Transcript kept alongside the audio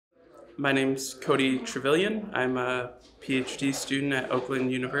My name's Cody Trevillian. I'm a PhD student at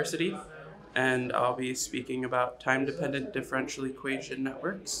Oakland University, and I'll be speaking about time-dependent differential equation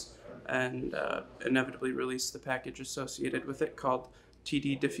networks and inevitably release the package associated with it called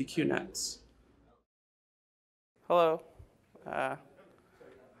TDDiffy QNets. Hello. Uh,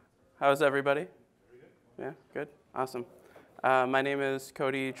 how's everybody? Yeah, good. Awesome. My name is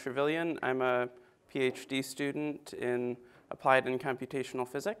Cody Trevillian. I'm a PhD student in applied and computational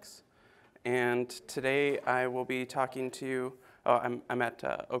physics. And today I will be talking to you, I'm at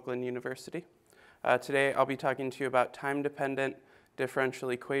Oakland University. Today I'll be talking to you about time-dependent differential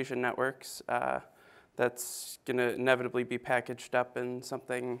equation networks that's going to inevitably be packaged up in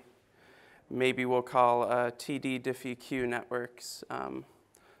something maybe we'll call TDDiffy QNetworks.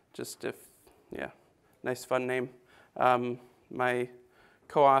 Nice fun name. My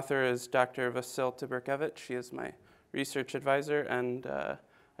co-author is Dr. Vasil Tiberkevich. She is my research advisor, and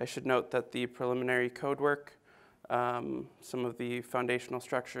I should note that the preliminary code work, some of the foundational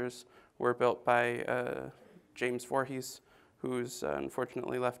structures were built by James Voorhees, who's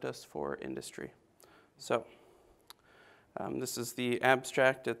unfortunately left us for industry. So this is the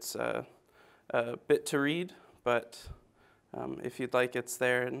abstract. It's a bit to read, but if you'd like, it's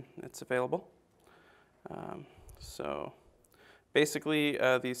there and it's available. So basically,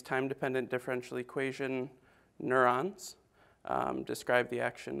 these time-dependent differential equation neurons describe the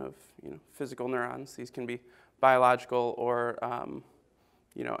action of physical neurons. These can be biological or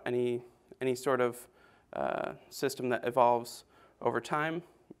any sort of system that evolves over time.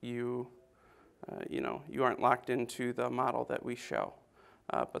 You aren't locked into the model that we show.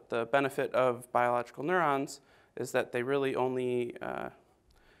 But the benefit of biological neurons is that they really only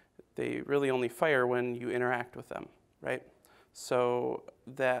fire when you interact with them, right? So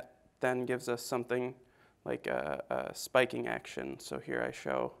that then gives us something like a spiking action. So here I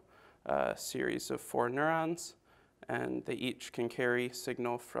show a series of 4 neurons, and they each can carry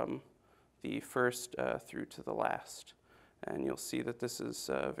signal from the first through to the last. And you'll see that this is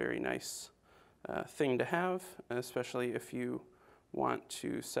a very nice thing to have, especially if you want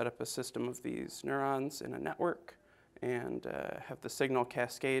to set up a system of these neurons in a network and have the signal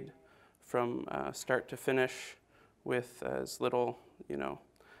cascade from start to finish with as little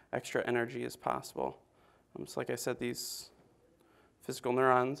extra energy as possible. So like I said, these physical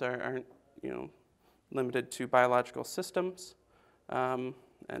neurons aren't limited to biological systems. And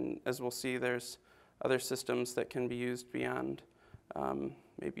as we'll see, there's other systems that can be used beyond.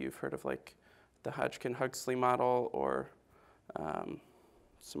 Maybe you've heard of like the Hodgkin-Huxley model or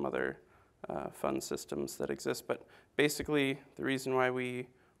some other fun systems that exist. But basically, the reason why we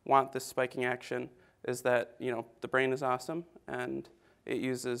want this spiking action is that the brain is awesome and it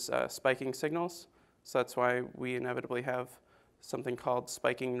uses spiking signals. So that's why we inevitably have something called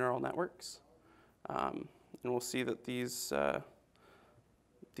spiking neural networks. And we'll see that these are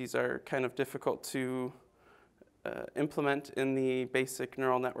kind of difficult to implement in the basic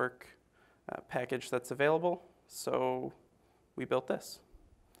neural network package that's available. So we built this.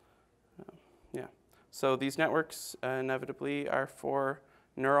 So these networks inevitably are for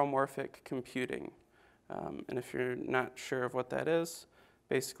neuromorphic computing. And if you're not sure of what that is,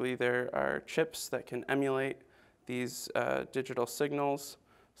 basically there are chips that can emulate these digital signals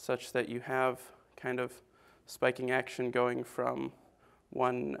such that you have kind of spiking action going from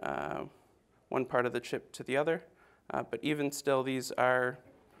one part of the chip to the other. But even still, these are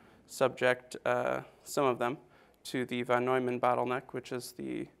subject, some of them, to the von Neumann bottleneck, which is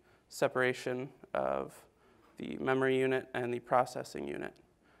the separation of the memory unit and the processing unit.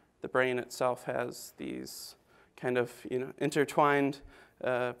 The brain itself has these kind of intertwined.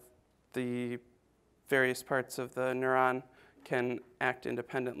 The various parts of the neuron can act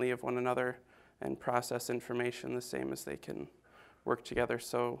independently of one another and process information the same as they can work together.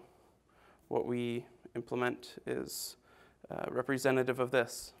 So what we implement is representative of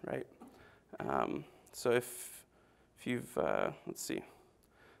this, right? So if you've, let's see,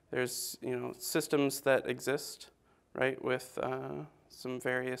 there's systems that exist, right, with some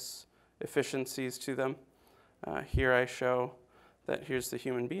various efficiencies to them. Here I show that here's the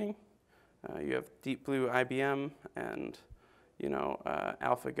human being. You have Deep Blue IBM and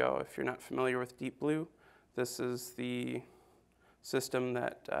AlphaGo. If you're not familiar with Deep Blue, this is the system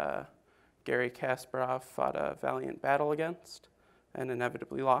that Garry Kasparov fought a valiant battle against and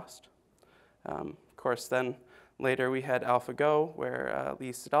inevitably lost. Of course, then later we had AlphaGo, where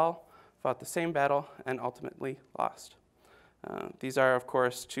Lee Sedol fought the same battle and ultimately lost. These are, of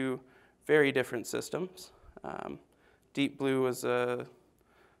course, 2 very different systems. Deep Blue was a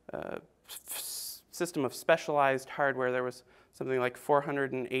system of specialized hardware. There was something like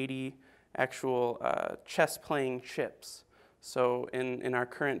 480 actual chess-playing chips. So in our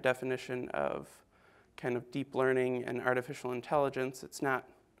current definition of kind of deep learning and artificial intelligence, it's not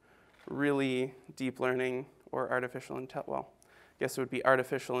really deep learning or artificial intelligence. Well, I guess it would be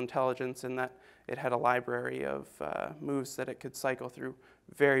artificial intelligence in that it had a library of moves that it could cycle through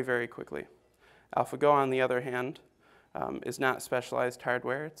very, very quickly. AlphaGo, on the other hand, is not specialized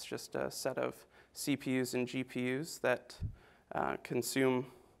hardware. It's just a set of CPUs and GPUs that consume,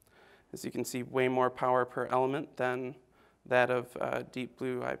 as you can see, way more power per element than that of Deep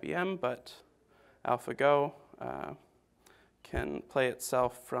Blue IBM, but AlphaGo can play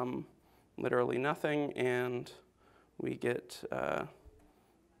itself from literally nothing, and we get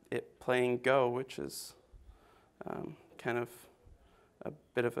it playing Go, which is kind of a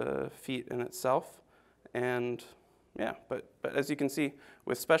bit of a feat in itself. And yeah, but as you can see,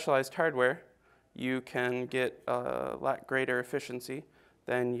 with specialized hardware, you can get a lot greater efficiency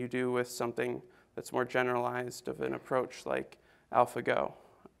than you do with something that's more generalized of an approach like AlphaGo.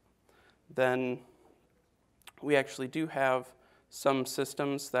 Then we actually do have some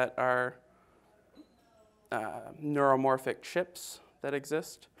systems that are neuromorphic chips that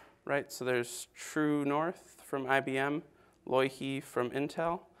exist, right? So there's True North from IBM, Loihi from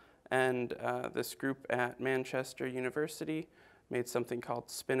Intel, and this group at Manchester University made something called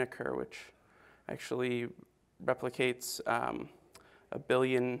Spinnaker, which actually replicates 1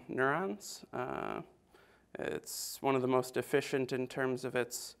 billion neurons. It's one of the most efficient in terms of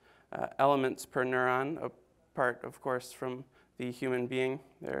its elements per neuron, apart, of course, from the human being.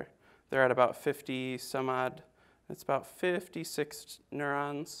 They're at about 50 some odd. It's about 56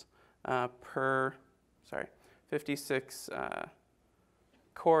 neurons 56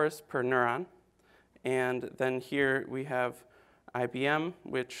 cores per neuron. And then here we have IBM,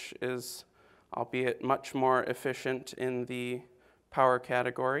 which is, albeit much more efficient in the power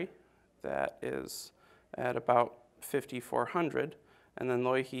category, that is at about 5,400. And then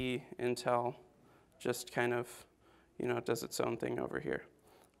Loihi Intel just kind of, does its own thing over here.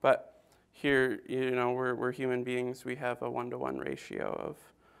 But here, we're human beings. We have a 1-to-1 ratio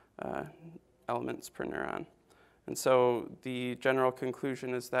of elements per neuron. And so the general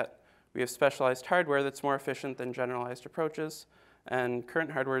conclusion is that we have specialized hardware that's more efficient than generalized approaches, and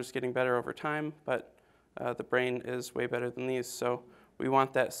current hardware is getting better over time, but the brain is way better than these. So we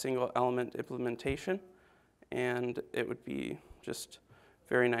want that single element implementation, and it would be just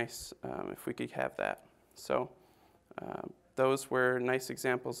very nice if we could have that. So those were nice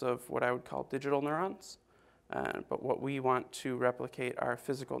examples of what I would call digital neurons, but what we want to replicate are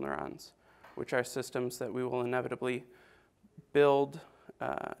physical neurons, which are systems that we will inevitably build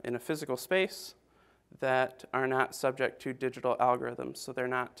in a physical space that are not subject to digital algorithms. So they're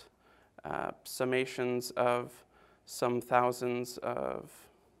not summations of some thousands of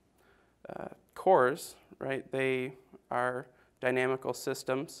cores, right? They are dynamical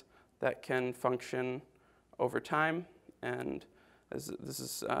systems that can function over time, and this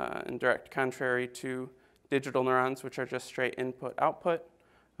is in direct contrary to digital neurons, which are just straight input-output.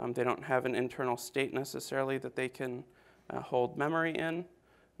 They don't have an internal state necessarily that they can hold memory in,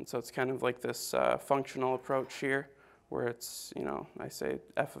 and so it's kind of like this functional approach here, where it's, I say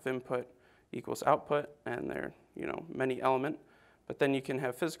f of input equals output, and they're, many element. But then you can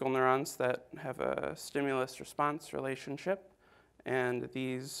have physical neurons that have a stimulus-response relationship, and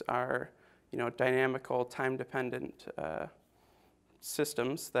these are, dynamical, time-dependent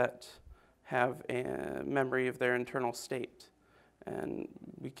systems that have a memory of their internal state. And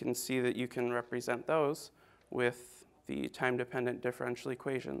we can see that you can represent those with the time-dependent differential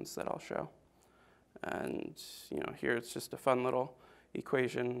equations that I'll show. And here it's just a fun little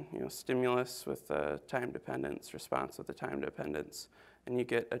equation, stimulus with the time dependence, response with the time dependence, and you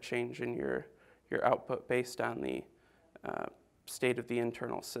get a change in your output based on the state of the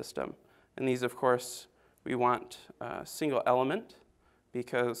internal system. And these, of course, we want a single element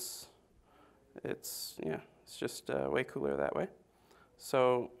because it's just way cooler that way.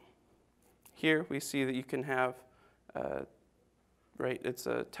 So here we see that you can have, it's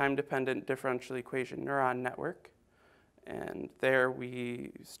a time-dependent differential equation neuron network. And there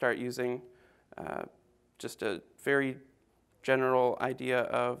we start using just a very general idea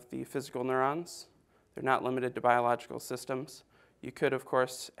of the physical neurons. They're not limited to biological systems. You could, of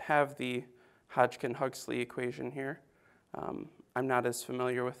course, have the Hodgkin-Huxley equation here. I'm not as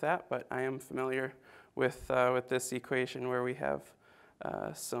familiar with that, but I am familiar with this equation where we have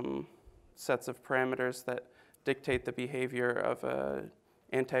some sets of parameters that dictate the behavior of an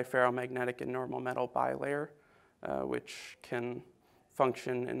antiferromagnetic and normal metal bilayer, which can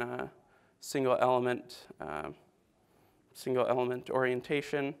function in a single element single element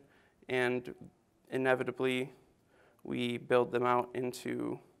orientation, and inevitably we build them out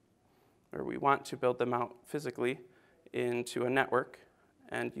into, or we want to build them out physically into a network.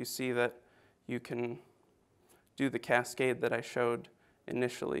 And you see that you can do the cascade that I showed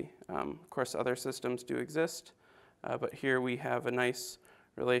initially. Of course, other systems do exist, but here we have a nice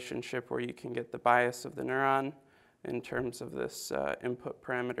relationship where you can get the bias of the neuron in terms of this input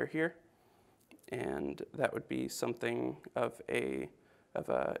parameter here. And that would be something of a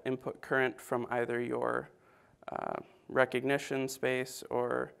input current from either your recognition space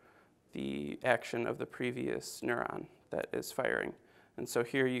or the action of the previous neuron that is firing. And so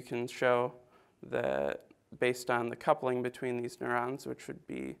here you can show that based on the coupling between these neurons, which would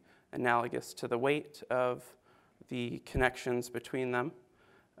be analogous to the weight of the connections between them,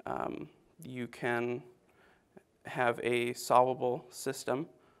 you can have a solvable system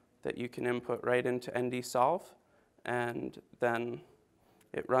that you can input right into ND-solve, and then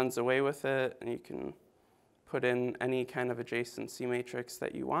it runs away with it, and you can put in any kind of adjacency matrix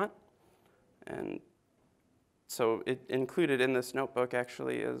that you want. And so it included in this notebook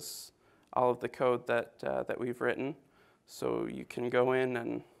actually is all of the code that we've written. So you can go in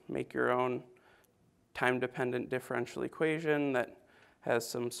and make your own time-dependent differential equation that has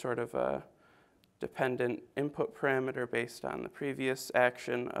some sort of a dependent input parameter based on the previous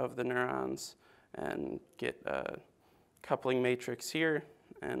action of the neurons, and get a coupling matrix here,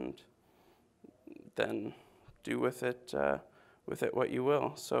 and then do with it what you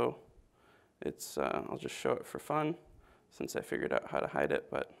will. So it's I'll just show it for fun since I figured out how to hide it,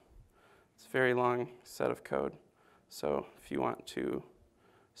 but it's a very long set of code. So if you want to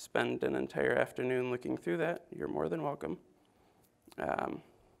spend an entire afternoon looking through that, you're more than welcome.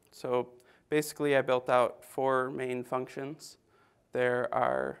 So basically, I built out 4 main functions. There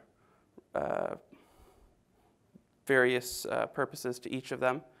are various purposes to each of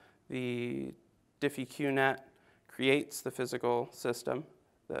them. The Diffie QNet creates the physical system,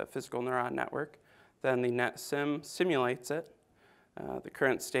 the physical neuron network. Then the NetSim simulates it, the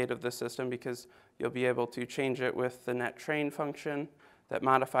current state of the system, because you'll be able to change it with the NetTrain function that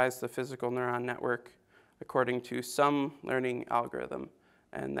modifies the physical neuron network according to some learning algorithm,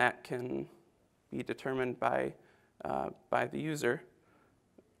 and that can be determined by the user.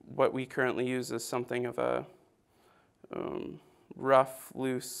 What we currently use is something of a rough,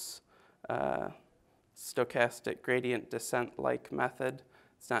 loose, stochastic gradient descent-like method.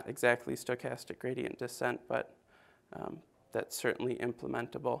 It's not exactly stochastic gradient descent, but that's certainly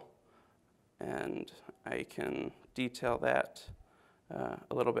implementable. And I can detail that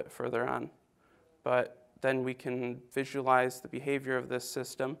a little bit further on. But then we can visualize the behavior of this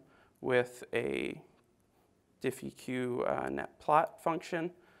system with a DiffyQ netplot function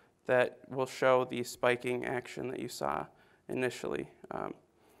that will show the spiking action that you saw initially.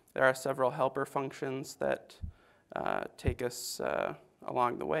 There are several helper functions that take us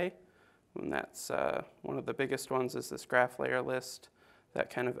along the way, and that's one of the biggest ones is this graph layer list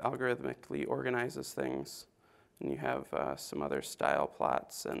that kind of algorithmically organizes things. And you have some other style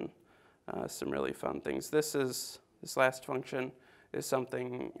plots and some really fun things. This last function is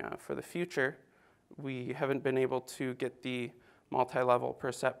something for the future. We haven't been able to get the multi-level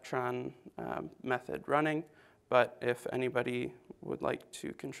perceptron method running, but if anybody would like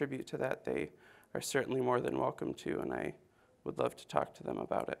to contribute to that, they are certainly more than welcome to, and I would love to talk to them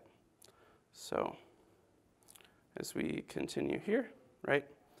about it. So as we continue here, right,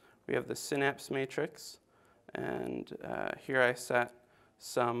 we have the synapse matrix, and here I set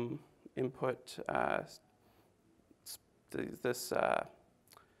some input, this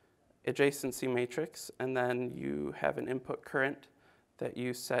adjacency matrix, and then you have an input current that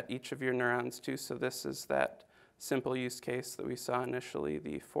you set each of your neurons to. So this is that simple use case that we saw initially,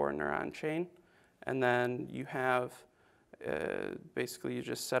 the 4-neuron chain. And then you have, basically you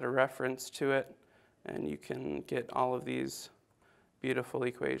just set a reference to it, and you can get all of these beautiful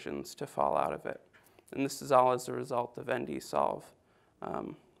equations to fall out of it. And this is all as a result of ND-solve.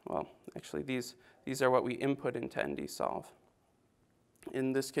 Well, actually these are what we input into ND-solve.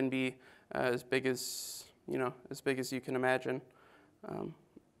 And this can be as big as you can imagine.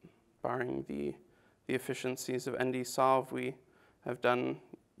 Barring the efficiencies of ND-solve, we have done,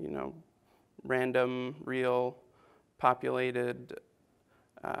 random, real, populated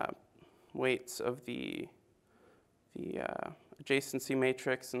weights of the adjacency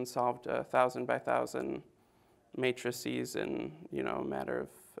matrix and solved 1,000 by 1,000 matrices in a matter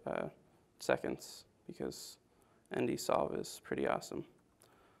of seconds, because ND-solve is pretty awesome.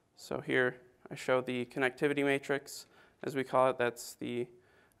 So here I show the connectivity matrix, as we call it. That's the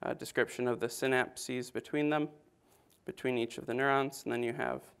description of the synapses between them. between each of the neurons, and then you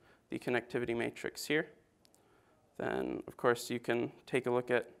have the connectivity matrix here. Then, of course, you can take a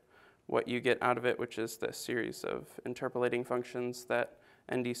look at what you get out of it, which is the series of interpolating functions that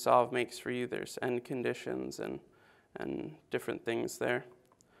NDSolve makes for you. There's end conditions and different things there.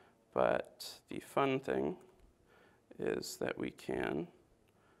 But the fun thing is that we can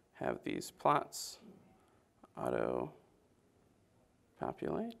have these plots auto-populate,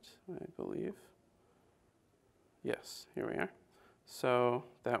 I believe. Yes, here we are. So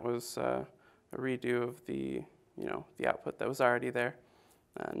that was a redo of the output that was already there.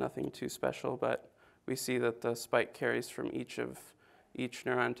 Nothing too special, but we see that the spike carries from each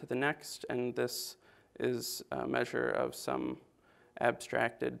neuron to the next, and this is a measure of some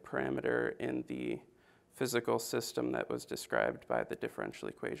abstracted parameter in the physical system that was described by the differential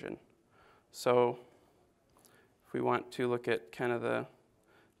equation. So if we want to look at kind of the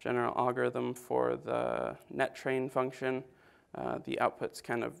general algorithm for the net train function, the output's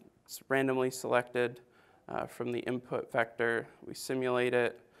kind of randomly selected from the input vector. We simulate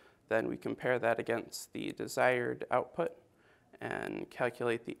it, then we compare that against the desired output and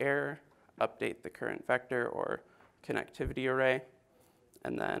calculate the error, update the current vector or connectivity array,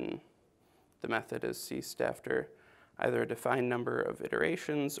 and then the method is ceased after either a defined number of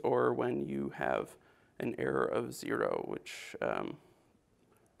iterations or when you have an error of 0, which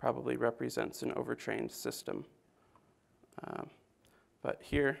probably represents an overtrained system. But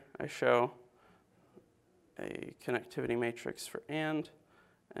here I show a connectivity matrix for and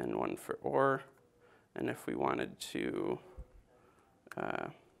one for or. And if we wanted to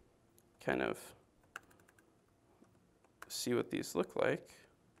kind of see what these look like,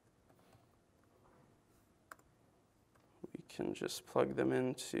 we can just plug them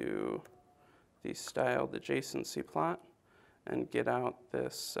into the styled adjacency plot and get out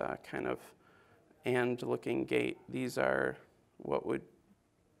this kind of and looking gate. These are what would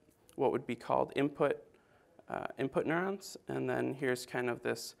be called input neurons, and then here's kind of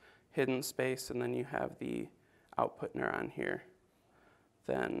this hidden space, and then you have the output neuron here.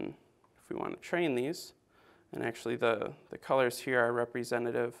 Then if we want to train these, and actually the colors here are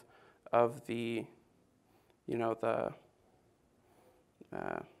representative of the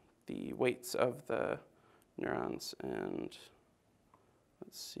weights of the neurons, and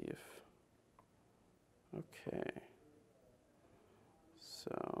let's see if, okay.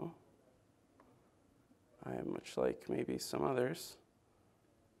 So I, much like maybe some others,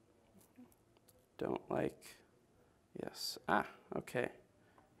 don't like, yes, okay,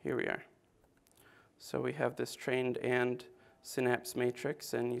 here we are. So we have this trained and synapse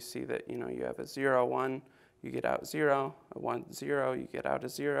matrix, and you see that you have a 0, 1, you get out 0, a 1, 0, you get out a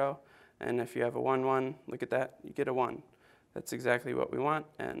 0, and if you have a 1, 1, look at that, you get a 1. That's exactly what we want,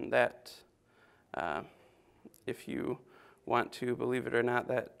 and that, if you want to, believe it or not,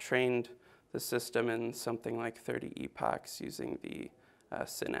 that trained the system in something like 30 epochs using the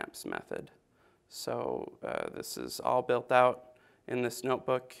synapse method. So this is all built out in this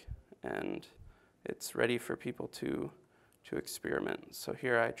notebook, and it's ready for people to experiment. So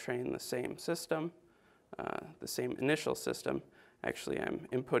here I train the same system, the same initial system. Actually, I'm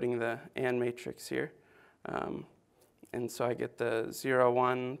inputting the AND matrix here. And so I get the 0,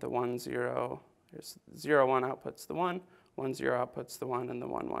 1, the 1, 0. There's 0, 1 outputs the 1, 1, 0 outputs the 1, and the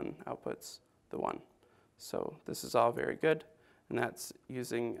 1, 1 outputs the 1. So this is all very good, and that's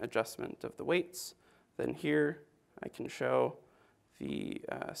using adjustment of the weights. Then here I can show the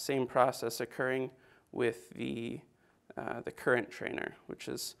same process occurring with the current trainer, which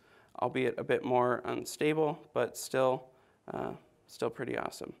is albeit a bit more unstable, but still pretty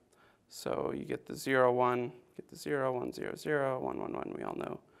awesome. So you get the 0, 1, get the 0, 1, 0, 0, 1, 1, 1.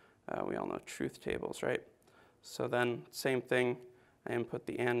 We all know truth tables, right? So then same thing, I input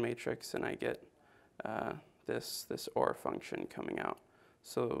the AND matrix and I get this OR function coming out.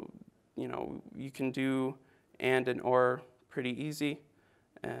 So you can do AND and OR pretty easy,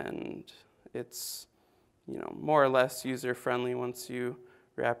 and it's more or less user-friendly once you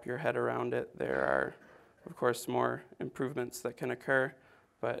wrap your head around it. There are, of course, more improvements that can occur,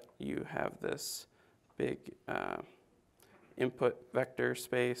 but you have this big input vector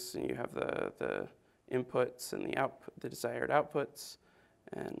space, and you have the inputs and the desired outputs,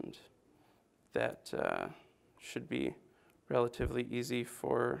 and that should be relatively easy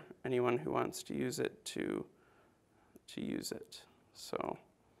for anyone who wants to use it to use it. So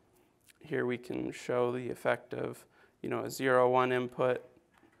here we can show the effect of a 0, 1 input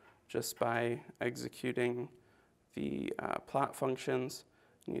just by executing the plot functions,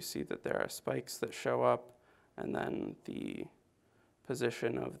 and you see that there are spikes that show up, and then the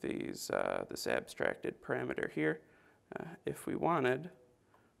position of these this abstracted parameter here, If we wanted,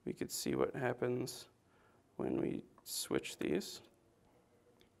 we could see what happens when we switch these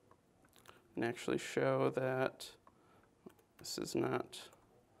and actually show that this is not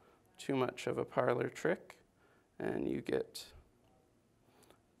too much of a parlor trick, and you get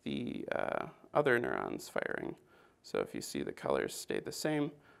the other neurons firing. So if you see, the colors stay the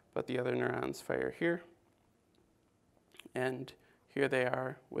same, but the other neurons fire here, and here they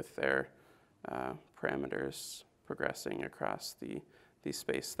are with their parameters progressing across the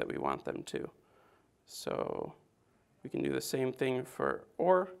space that we want them to. So we can do the same thing for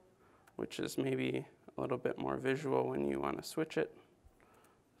OR, which is maybe a little bit more visual when you want to switch it.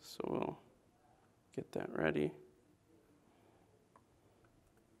 So we'll get that ready.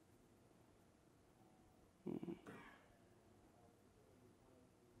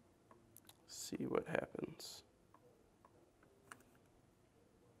 See what happens.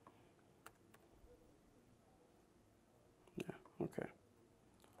 Yeah, okay.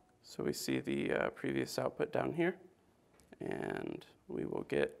 So we see the previous output down here, and we will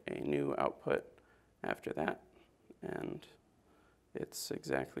get a new output after that. And it's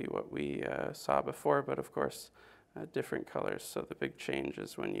exactly what we saw before, but of course, different colors. So the big change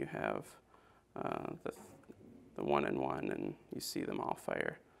is when you have the 1 and 1, and you see them all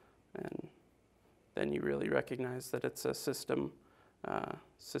fire. And then you really recognize that it's a system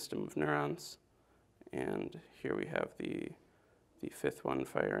of neurons. And here we have the fifth one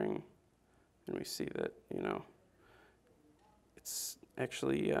firing, and we see that, you know, it's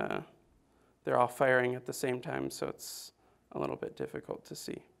actually, they're all firing at the same time, so it's a little bit difficult to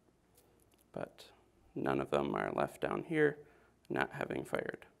see. But none of them are left down here not having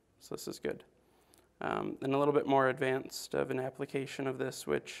fired, so this is good. And a little bit more advanced of an application of this,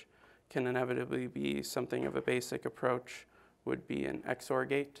 which can inevitably be something of a basic approach, would be an XOR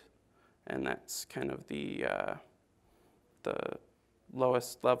gate, and that's kind of the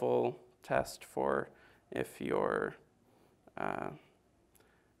lowest level test for if your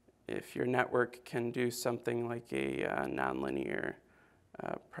network can do something like a nonlinear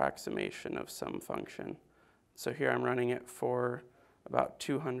approximation of some function. So here I'm running it for about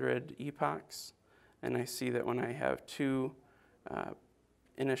 200 epochs, and I see that when I have two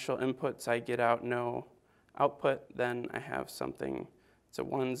initial inputs, I get out no output. Then I have something, it's a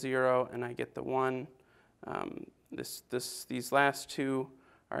 1, 0, and I get the 1. These last two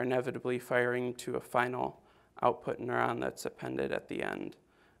are inevitably firing to a final output neuron that's appended at the end.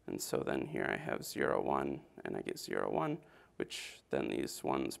 And so then here I have 0, 1, and I get 0, 1, which then these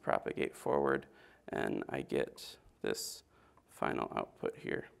ones propagate forward, and I get this final output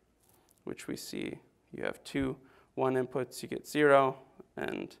here, which we see you have 2 1 inputs, you get 0,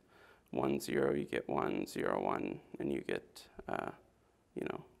 and 1, 0, you get 1, 0, 1, and you get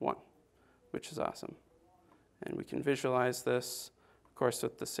 1, which is awesome. And we can visualize this, of course,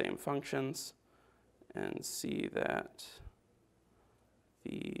 with the same functions, and see that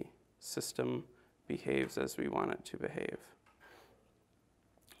the system behaves as we want it to behave.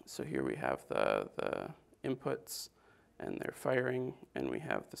 So here we have the inputs, and they're firing, and we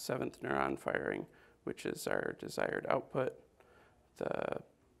have the 7th neuron firing, which is our desired output. The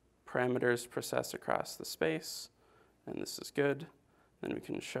parameters process across the space, and this is good. Then we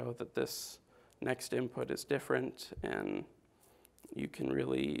can show that this next input is different, and you can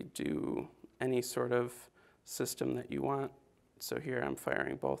really do any sort of system that you want. So here I'm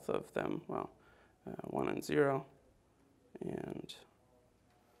firing both of them, 1 and 0, and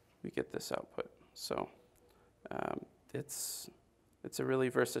we get this output. So it's a really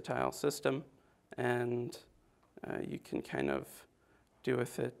versatile system, and you can kind of do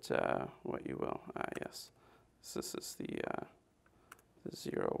with it what you will. Yes, so this is the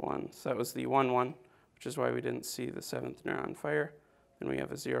 0, 1. So that was the 1, 1, which is why we didn't see the 7th neuron fire. Then we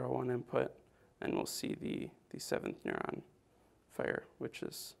have a 0, 1 input, and we'll see the 7th neuron fire, which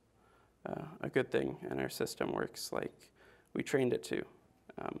is a good thing, and our system works like we trained it to.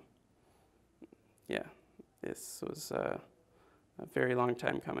 Yeah, this was a very long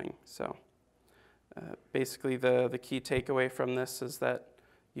time coming. So basically the key takeaway from this is that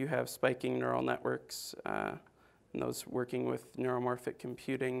you have spiking neural networks, and those working with neuromorphic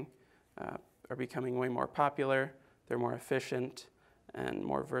computing are becoming way more popular. They're more efficient and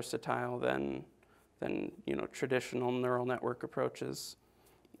more versatile than traditional neural network approaches.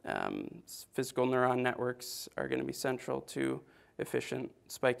 Physical neuron networks are going to be central to efficient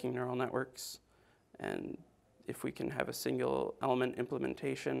spiking neural networks, and if we can have a single element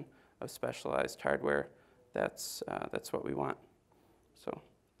implementation of specialized hardware, that's what we want. So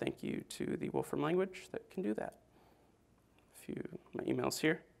thank you to the Wolfram language that can do that. My email's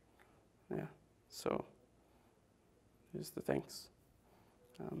here. Yeah, so Here's the thanks.